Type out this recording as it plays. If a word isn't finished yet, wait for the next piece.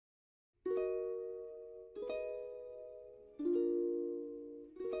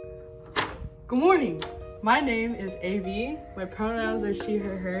Good morning. My name is AV. My pronouns are she,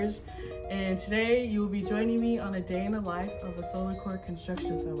 her, hers. And today you will be joining me on a day in the life of a SolarCorps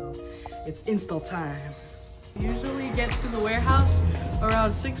construction fellow. It's install time. We usually get to the warehouse around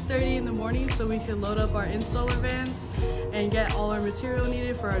 6:30 in the morning so we can load up our installer vans and get all our material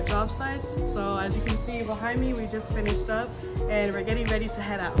needed for our job sites. So as you can see behind me, we just finished up and we're getting ready to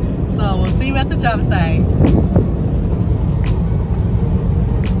head out. So we'll see you at the job site.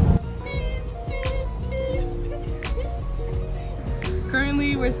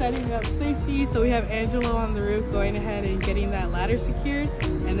 Currently, we're setting up safety, so we have Angelo on the roof going ahead and getting that ladder secured,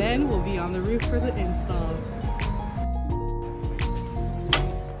 and then we'll be on the roof for the install.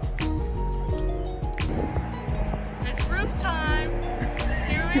 It's roof time!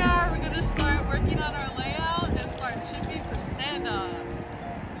 Here we are, we're going to start working on our layout and start chipping for stand-offs.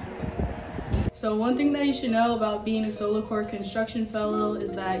 So one thing that you should know about being a SolarCorps construction fellow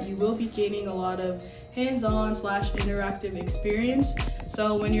is that you will be gaining a lot of hands-on / interactive experience.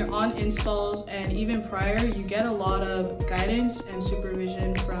 So when you're on installs and even prior, you get a lot of guidance and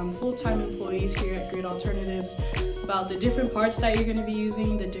supervision from full-time employees here at Grid Alternatives about the different parts that you're going to be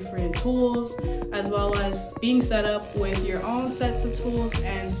using, the different tools, as well as being set up with your own sets of tools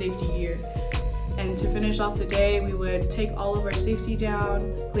and safety gear. And to finish off the day, we would take all of our safety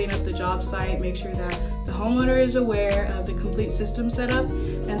down, clean up the job site, make sure that the homeowner is aware of the complete system setup,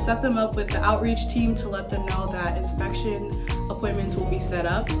 and set them up with the outreach team to let them know that inspection appointments will be set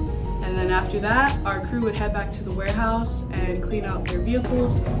up. And then after that, our crew would head back to the warehouse and clean out their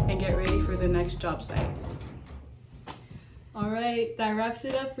vehicles and get ready for the next job site. All right, that wraps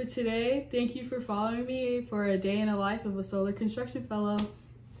it up for today. Thank you for following me for a day in the life of a solar construction fellow.